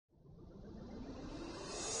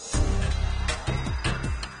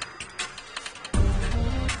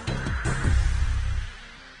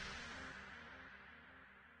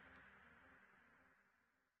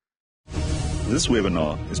This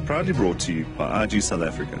webinar is proudly brought to you by IG South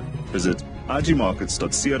Africa. Visit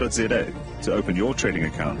igmarkets.co.za to open your trading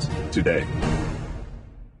account today.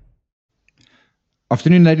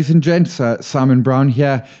 Afternoon, ladies and gents. Simon Brown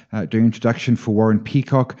here, doing introduction for Warren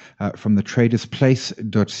Peacock from the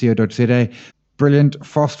tradersplace.co.za. Brilliant,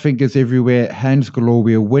 fast fingers everywhere, hands galore,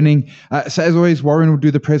 we are winning. So as always, Warren will do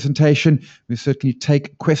the presentation. We'll certainly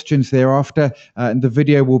take questions thereafter. And the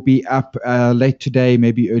video will be up late today,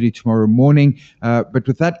 maybe early tomorrow morning. But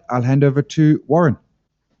with that, I'll hand over to Warren.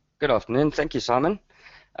 Good afternoon. Thank you, Simon.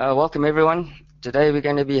 Welcome, everyone. Today we're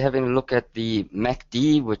going to be having a look at the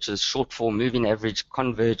MACD, which is short for Moving Average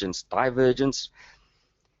Convergence Divergence.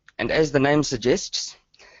 And as the name suggests,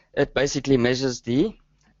 it basically measures the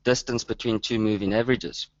distance between two moving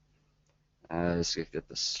averages. Let's get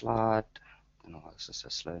the slide. I don't know why this is so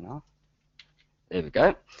slow now. There we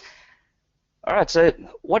go. All right, so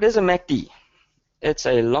what is a MACD? It's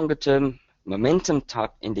a longer-term momentum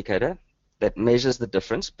type indicator that measures the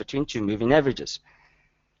difference between two moving averages.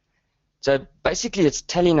 So basically it's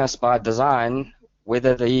telling us by design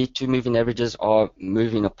whether the two moving averages are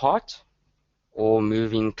moving apart or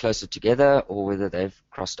moving closer together or whether they've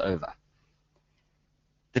crossed over.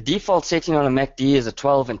 The default setting on a MACD is a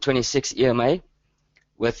 12 and 26 EMA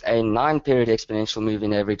with a 9-period exponential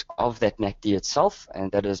moving average of that MACD itself, and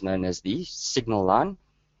that is known as the signal line.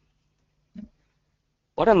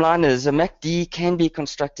 Bottom line is a MACD can be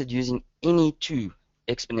constructed using any two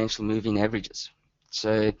exponential moving averages.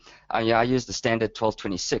 So I use the standard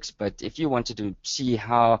 1226, but if you wanted to see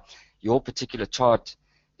how your particular chart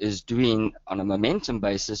is doing on a momentum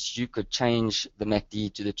basis, you could change the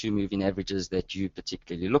MACD to the two moving averages that you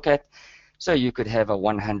particularly look at. So you could have a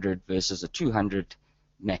 100 versus a 200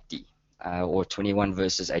 MACD, or 21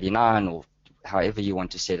 versus 89, or however you want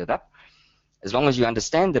to set it up. As long as you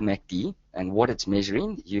understand the MACD and what it's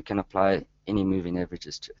measuring, you can apply any moving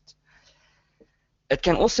averages to it. It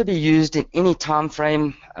can also be used in any time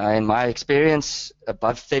frame, in my experience,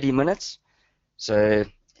 above 30 minutes. So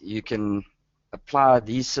you can apply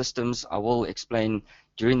these systems. I will explain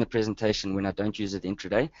during the presentation when I don't use it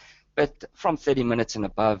intraday. But from 30 minutes and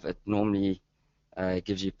above, it normally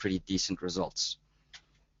gives you pretty decent results.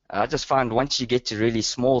 I just find once you get to really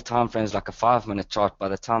small time frames like a 5-minute chart, by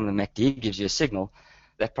the time the MACD gives you a signal,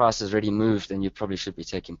 that price has already moved and you probably should be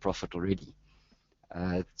taking profit already.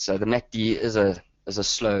 So the MACD is a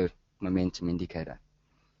slow momentum indicator.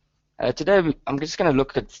 Today I'm just going to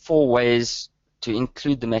look at 4 ways to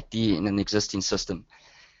include the MACD in an existing system.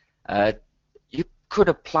 You could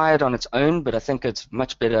apply it on its own, but I think it's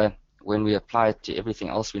much better when we apply it to everything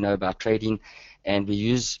else we know about trading, and we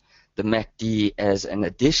use the MACD as an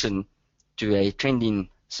addition to a trending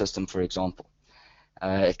system, for example.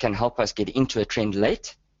 It can help us get into a trend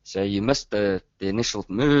late, so you missed the initial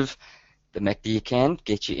move, the MACD can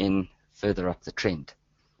get you in further up the trend.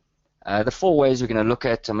 The 4 ways we're going to look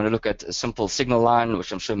at, I'm going to look at a simple signal line,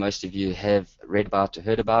 which I'm sure most of you have read about or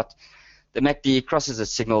heard about. The MACD crosses a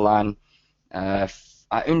signal line. I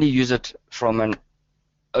only use it from an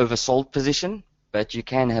oversold position, but you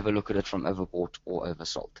can have a look at it from overbought or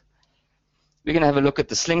oversold. We're going to have a look at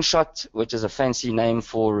the slingshot, which is a fancy name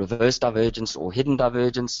for reverse divergence or hidden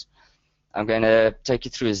divergence. I'm going to take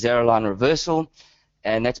you through a zero line reversal,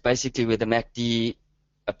 and that's basically where the MACD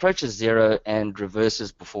approaches zero and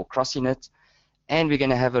reverses before crossing it. And we're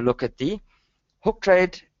going to have a look at the hook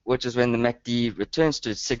trade, which is when the MACD returns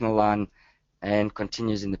to its signal line and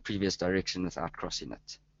continues in the previous direction without crossing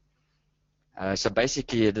it. So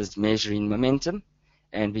basically it is measuring momentum,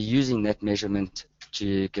 and we're using that measurement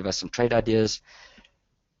to give us some trade ideas.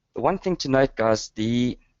 The one thing to note, guys,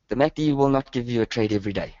 the MACD will not give you a trade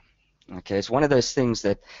every day. Okay, it's one of those things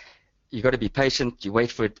that you got to be patient, you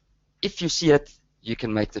wait for it. If you see it, you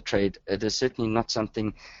can make the trade. It is certainly not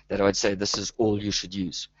something that I would say this is all you should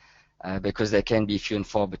use, because there can be few and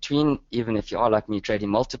far between. Even if you are like me trading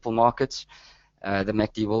multiple markets, the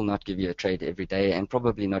MACD will not give you a trade every day, and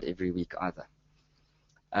probably not every week either.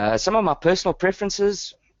 Some of my personal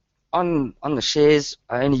preferences on the shares,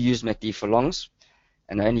 I only use MACD for longs,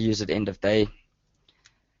 and I only use it end of day.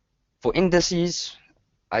 For indices,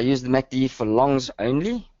 I use the MACD for longs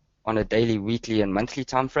only on a daily, weekly, and monthly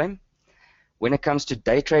time frame. When it comes to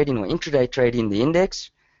day trading or intraday trading the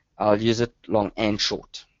index, I'll use it long and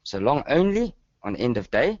short. So long only on end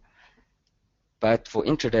of day, but for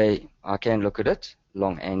intraday, I can look at it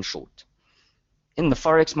long and short. In the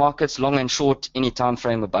Forex markets, long and short, any time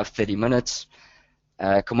frame above 30 minutes.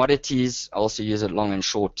 Commodities, I also use it long and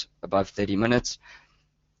short above 30 minutes.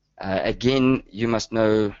 Again, you must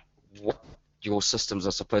know what your systems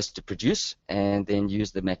are supposed to produce and then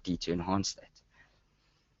use the MACD to enhance that.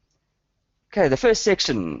 Okay, the first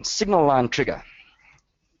section, signal line trigger.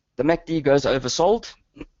 The MACD goes oversold.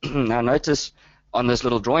 Now notice on this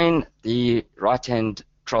little drawing, the right-hand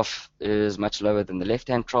trough is much lower than the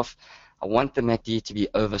left-hand trough. I want the MACD to be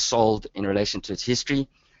oversold in relation to its history.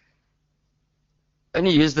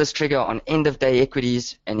 Only use this trigger on end-of-day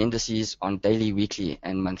equities and indices on daily, weekly,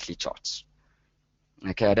 and monthly charts.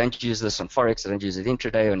 Okay, I don't use this on Forex. I don't use it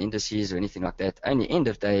intraday on indices or anything like that. Only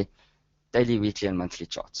end-of-day, daily, weekly, and monthly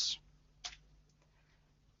charts.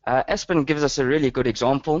 Aspen gives us a really good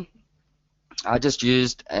example. I just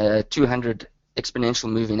used a 200 exponential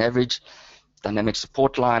moving average, dynamic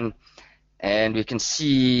support line, and we can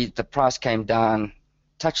see the price came down,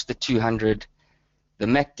 touched the 200. The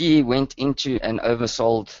MACD went into an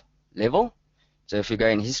oversold level. So if you go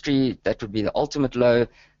in history, that would be the ultimate low. It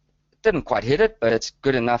didn't quite hit it, but it's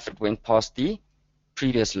good enough it went past the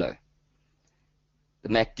previous low. The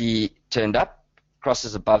MACD turned up,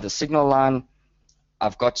 crosses above the signal line.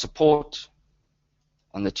 I've got support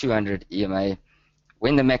on the 200 EMA.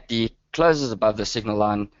 When the MACD closes above the signal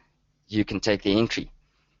line, you can take the entry.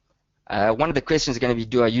 One of the questions is going to be,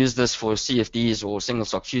 do I use this for CFDs or single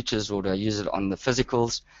stock futures, or do I use it on the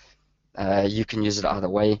physicals? You can use it either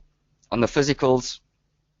way. On the physicals,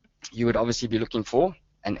 you would obviously be looking for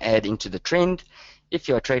an add into the trend. If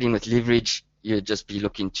you are trading with leverage, you'd just be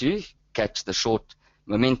looking to catch the short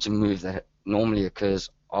momentum move that normally occurs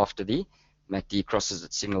after the MACD crosses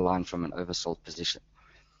its signal line from an oversold position.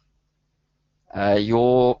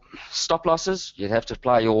 Your stop losses, you'd have to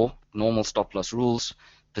apply your normal stop loss rules.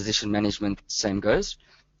 Position management, same goes.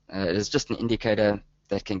 It is just an indicator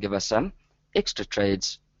that can give us some extra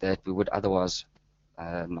trades that we would otherwise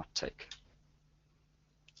not take.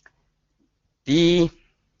 The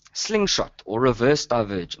slingshot or reverse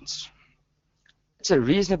divergence. It's a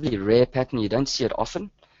reasonably rare pattern. You don't see it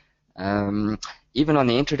often. Even on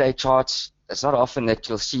the intraday charts, it's not often that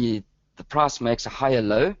you'll see the price makes a higher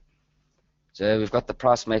low. So we've got the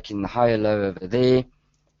price making the higher low over there,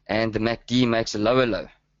 and the MACD makes a lower low.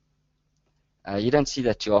 You don't see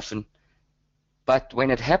that too often, but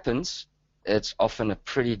when it happens, it's often a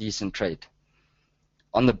pretty decent trade.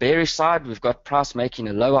 On the bearish side, we've got price making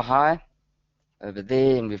a lower high over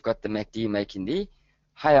there, and we've got the MACD making the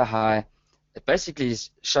higher high. It basically is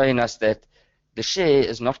showing us that the share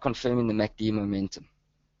is not confirming the MACD momentum.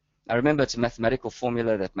 Now remember, it's a mathematical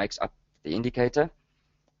formula that makes up the indicator,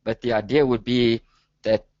 but the idea would be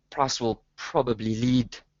that price will probably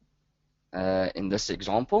lead in this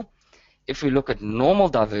example. If we look at normal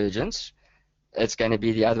divergence, it's going to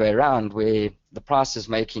be the other way around, where the price is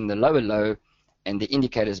making the lower low and the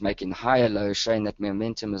indicator is making the higher low, showing that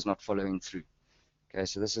momentum is not following through. Okay,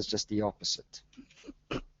 so this is just the opposite.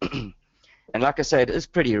 And like I said, it is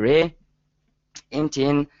pretty rare.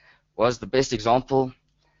 MTN was the best example.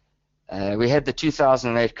 We had the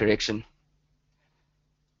 2008 correction.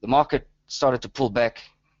 The market started to pull back,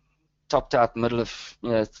 topped out middle of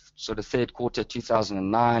sort of third quarter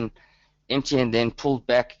 2009. MTN then pulled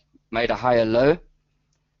back, made a higher low.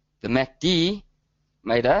 The MACD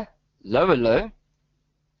made a lower low.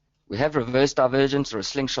 We have reverse divergence or a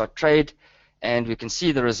slingshot trade, and we can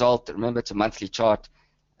see the result. Remember, it's a monthly chart.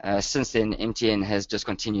 Since then, MTN has just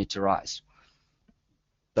continued to rise.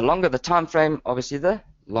 The longer the time frame, obviously, the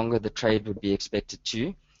longer the trade would be expected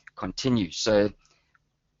to continue. So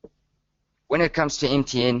when it comes to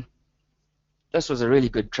MTN, this was a really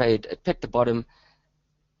good trade. It picked the bottom,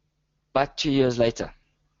 but 2 years later.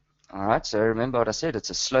 All right, so remember what I said, it's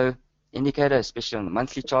a slow indicator, especially on the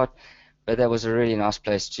monthly chart, but that was a really nice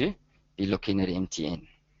place to be looking at MTN.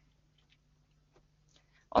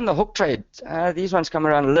 On the hook trade, these ones come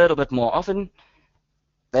around a little bit more often.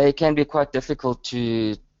 They can be quite difficult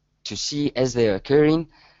to see as they're occurring,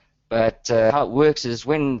 but how it works is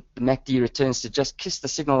when the MACD returns to just kiss the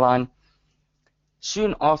signal line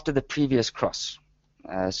soon after the previous cross.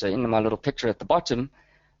 So in my little picture at the bottom,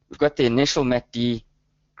 we've got the initial MACD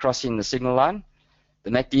crossing the signal line.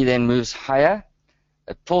 The MACD then moves higher.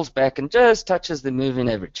 It pulls back and just touches the moving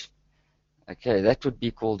average. Okay, that would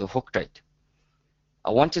be called a hook trade.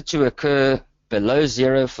 I want it to occur below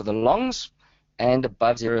zero for the longs and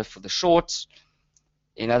above zero for the shorts.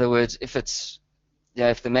 In other words, if it's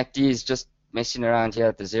if the MACD is just messing around here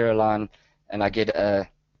at the zero line and I get a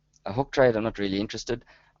hook trade, I'm not really interested.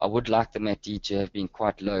 I would like the MACD to have been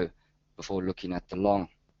quite low before looking at the long.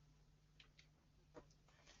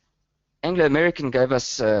 Anglo American gave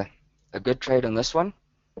us a good trade on this one.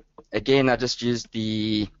 Again, I just used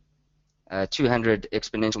the 200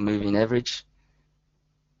 exponential moving average.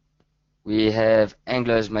 We have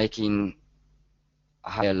Anglo's making a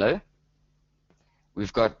higher low.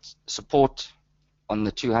 We've got support on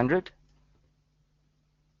the 200.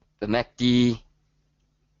 The MACD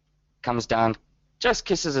comes down, just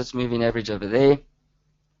kisses its moving average over there,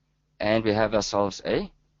 and we have ourselves a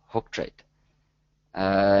hook trade.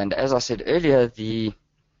 And as I said earlier, the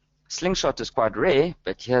slingshot is quite rare,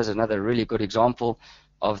 but here's another really good example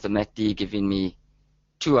of the MACD giving me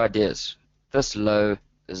two ideas. This low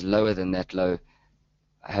is lower than that low.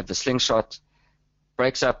 I have the slingshot,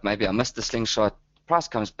 breaks up, maybe I missed the slingshot, price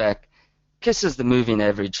comes back, kisses the moving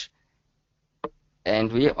average,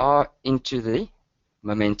 and we are into the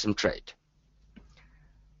momentum trade.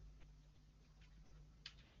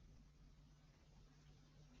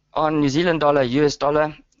 On New Zealand dollar, US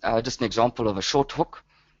dollar, just an example of a short hook.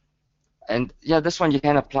 And yeah, this one you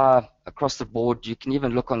can apply across the board. You can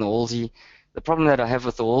even look on the Halsey. The problem that I have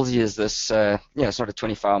with the Halsey is this, it's not a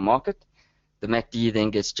 24-hour market. The MACD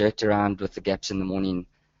then gets jerked around with the gaps in the morning.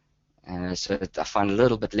 So I find it a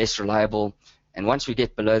little bit less reliable. And once we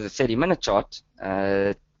get below the 30-minute chart,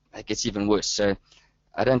 it gets even worse. So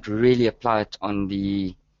I don't really apply it on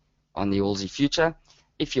the Halsey future.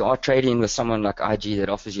 If you are trading with someone like IG that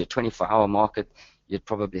offers you a 24-hour market, you'd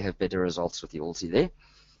probably have better results with the Halsey there.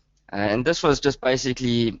 And this was just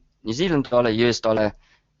basically New Zealand dollar, US dollar,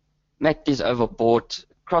 MACD is overbought,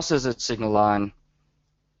 crosses its signal line,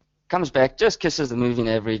 comes back, just kisses the moving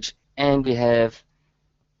average, and we have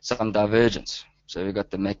some divergence. So we've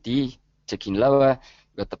got the MACD ticking lower,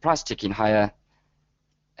 we've got the price ticking higher,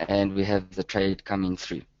 and we have the trade coming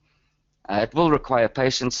through. It will require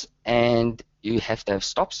patience, and you have to have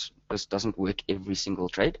stops. This doesn't work every single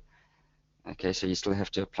trade. Okay, so you still have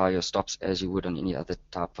to apply your stops as you would on any other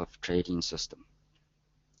type of trading system.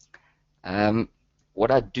 What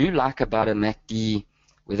I do like about a MACD,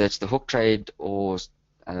 whether it's the hook trade or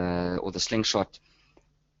the slingshot,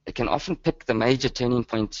 it can often pick the major turning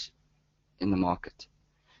point in the market.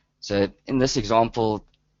 So in this example,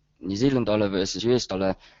 New Zealand dollar versus US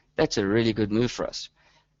dollar, that's a really good move for us.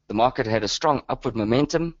 The market had a strong upward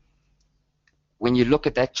momentum. When you look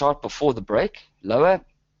at that chart before the break, lower,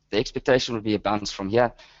 the expectation would be a bounce from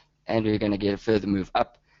here, and we're going to get a further move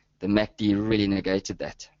up. The MACD really negated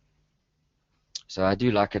that. So I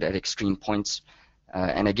do like it at extreme points.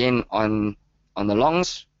 And again, on the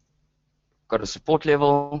longs, got a support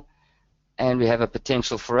level, and we have a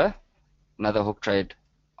potential for another hook trade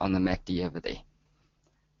on the MACD over there.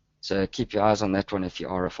 So keep your eyes on that one if you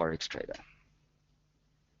are a Forex trader.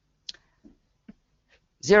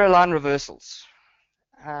 Zero line reversals.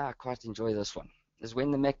 I quite enjoy this one. Is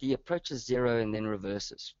when the MACD approaches zero and then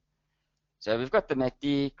reverses. So we've got the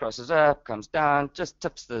MACD, crosses up, comes down, just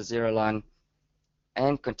tips the zero line,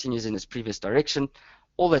 and continues in its previous direction.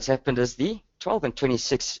 All that's happened is the 12 and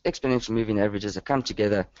 26 exponential moving averages have come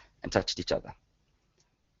together and touched each other.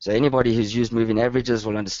 So anybody who's used moving averages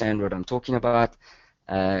will understand what I'm talking about,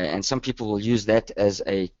 and some people will use that as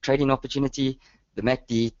a trading opportunity. The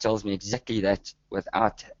MACD tells me exactly that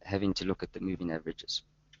without having to look at the moving averages.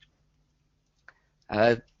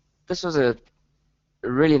 This was a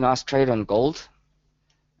really nice trade on gold.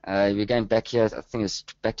 We're going back here, I think it's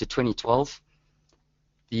back to 2012.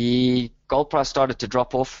 The gold price started to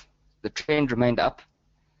drop off. The trend remained up.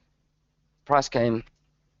 Price came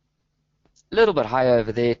a little bit higher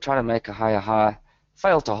over there, trying to make a higher high,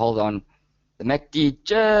 failed to hold on. The MACD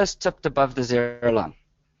just tipped above the zero line.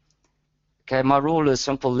 Okay, my rule is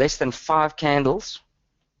simple, less than 5 candles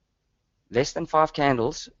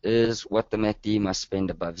is what the MACD must spend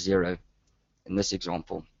above zero in this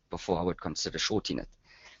example before I would consider shorting it.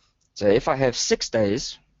 So if I have 6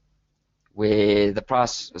 days where the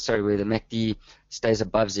MACD stays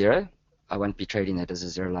above zero, I won't be trading that as a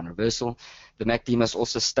zero line reversal. The MACD must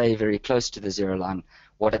also stay very close to the zero line.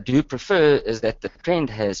 What I do prefer is that the trend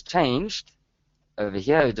has changed. Over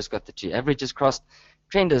here, we just got the two averages crossed.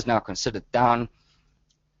 Trend is now considered down.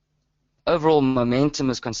 Overall momentum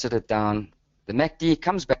is considered down. The MACD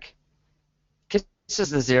comes back, kisses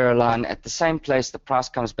the zero line. At the same place, the price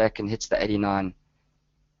comes back and hits the 89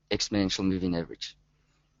 exponential moving average.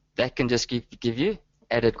 That can just give you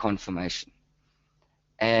added confirmation.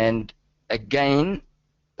 And again,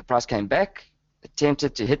 the price came back,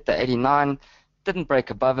 attempted to hit the 89, didn't break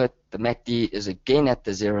above it. The MACD is again at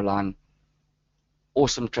the zero line.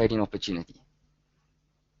 Awesome trading opportunity.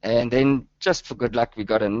 And then, just for good luck, we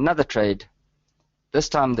got another trade. This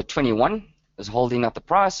time the 21 is holding up the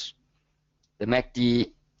price. The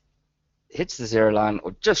MACD hits the zero line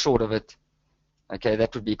or just short of it. Okay,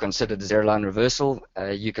 that would be considered a zero line reversal.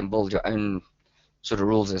 You can build your own sort of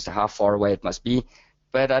rules as to how far away it must be.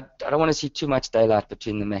 But I don't want to see too much daylight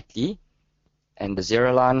between the MACD and the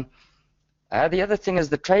zero line. The other thing is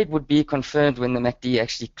the trade would be confirmed when the MACD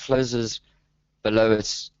actually closes below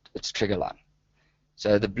its trigger line.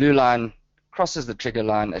 So the blue line crosses the trigger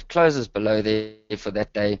line, it closes below there for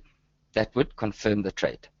that day, that would confirm the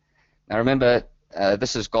trade. Now remember,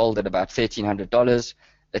 this is gold at about $1,300.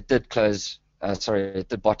 It did close, it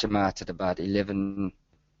did bottom out at about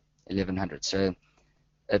 1100. So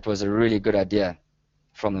it was a really good idea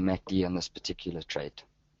from the MACD on this particular trade.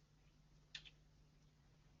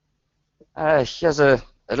 Here's a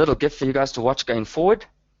little gift for you guys to watch going forward.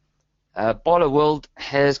 Barlow World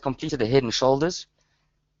has completed the head and shoulders.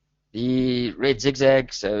 The red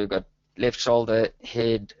zigzag, so we've got left shoulder,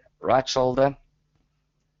 head, right shoulder.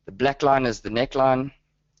 The black line is the neckline.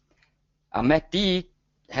 Our MACD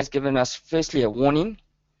has given us firstly a warning.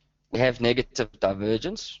 We have negative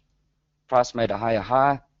divergence. Price made a higher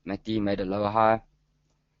high, MACD made a lower high.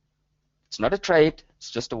 It's not a trade, it's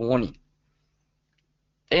just a warning.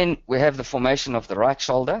 Then we have the formation of the right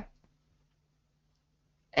shoulder,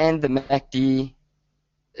 and the MACD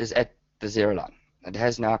is at the zero line. It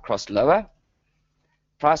has now crossed lower.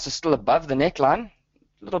 Price is still above the neckline,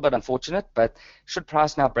 a little bit unfortunate, but should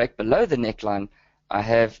price now break below the neckline, I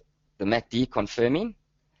have the MACD confirming,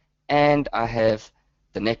 and I have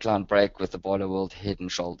the neckline break with the Barlow World head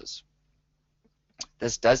and shoulders.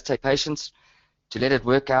 This does take patience to let it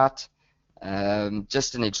work out.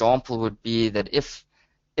 Just an example would be that if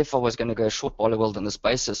I was going to go short Barlow World on this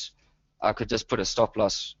basis, I could just put a stop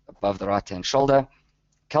loss above the right-hand shoulder,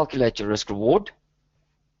 calculate your risk reward,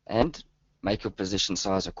 and make your position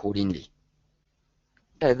size accordingly.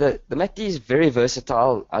 Okay, the MACD is very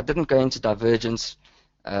versatile. I didn't go into divergence.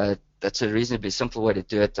 That's a reasonably simple way to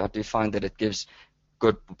do it. I do find that it gives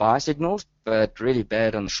good buy signals, but really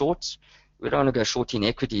bad on the shorts. We don't want to go shorting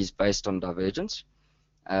equities based on divergence.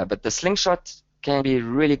 But the slingshot can be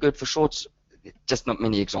really good for shorts. Just not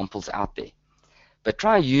many examples out there. But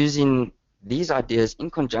try using these ideas in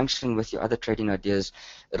conjunction with your other trading ideas.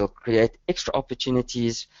 It'll create extra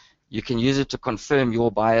opportunities. You can use it to confirm your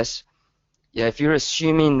bias. Yeah, if you're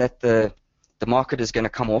assuming that the market is going to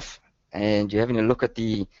come off and you're having a look at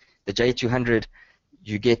the J200,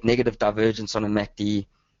 you get negative divergence on a MACD,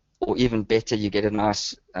 or even better, you get a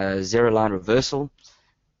nice zero line reversal.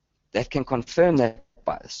 That can confirm that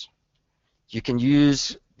bias. You can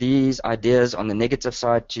use these ideas on the negative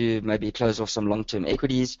side to maybe close off some long-term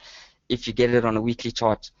equities. If you get it on a weekly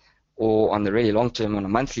chart or on the really long-term on a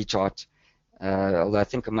monthly chart, although I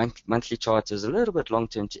think a monthly chart is a little bit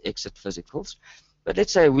long-term to exit physicals. But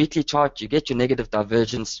let's say a weekly chart, you get your negative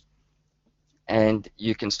divergence and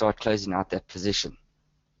you can start closing out that position.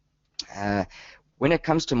 When it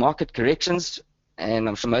comes to market corrections, and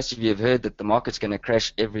I'm sure most of you have heard that the market's going to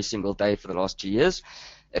crash every single day for the last 2 years.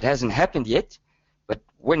 It hasn't happened yet, but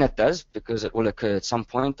when it does, because it will occur at some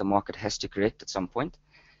point, the market has to correct at some point,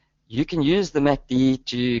 you can use the MACD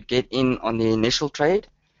to get in on the initial trade.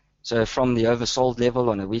 So from the oversold level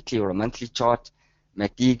on a weekly or a monthly chart,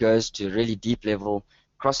 MACD goes to a really deep level,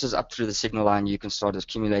 crosses up through the signal line, you can start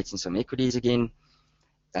accumulating some equities again.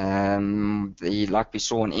 Like we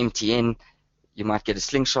saw on MTN, you might get a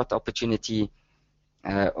slingshot opportunity.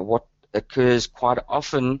 What occurs quite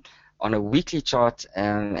often on a weekly chart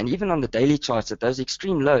and even on the daily charts at those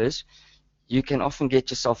extreme lows, you can often get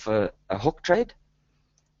yourself a hook trade.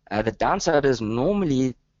 The downside is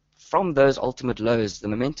normally from those ultimate lows, the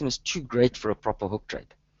momentum is too great for a proper hook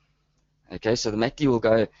trade. Okay, so the MACD will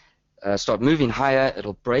go start moving higher,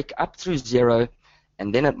 it'll break up through zero,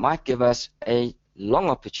 and then it might give us a long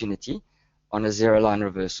opportunity on a zero line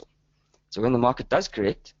reversal. So when the market does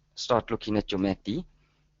correct, start looking at your MACD,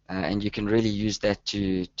 and you can really use that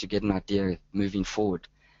to get an idea moving forward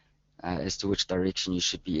as to which direction you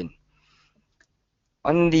should be in.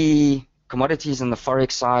 On the commodities and the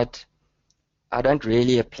forex side, I don't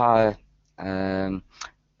really apply the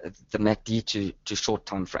MACD to short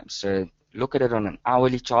time frames. So look at it on an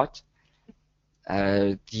hourly chart.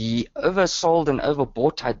 The oversold and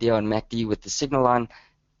overbought idea on MACD with the signal line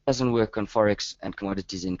doesn't work on forex and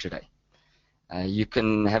commodities intraday. You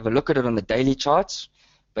can have a look at it on the daily charts,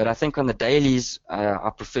 but I think on the dailies, I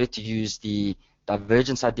prefer to use the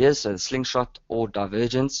divergence ideas, so the slingshot or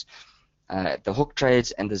divergence, the hook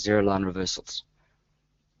trades, and the zero line reversals.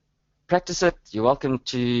 Practice it. You're welcome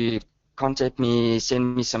to contact me,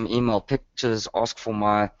 send me some email pictures, ask for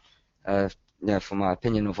my, for my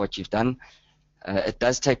opinion of what you've done. It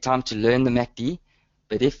does take time to learn the MACD,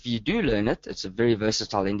 but if you do learn it, it's a very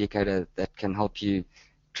versatile indicator that can help you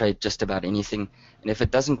trade just about anything. And if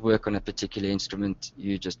it doesn't work on a particular instrument,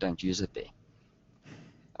 you just don't use it there.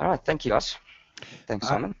 All right, thank you, guys. Thanks,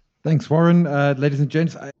 Simon. Thanks, Warren. Ladies and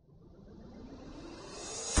gents,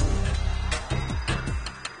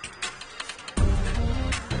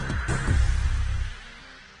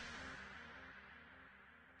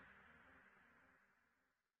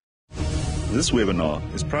 This webinar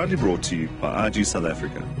is proudly brought to you by IG South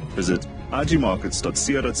Africa. Visit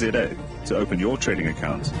igmarkets.co.za to open your trading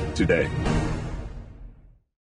account today.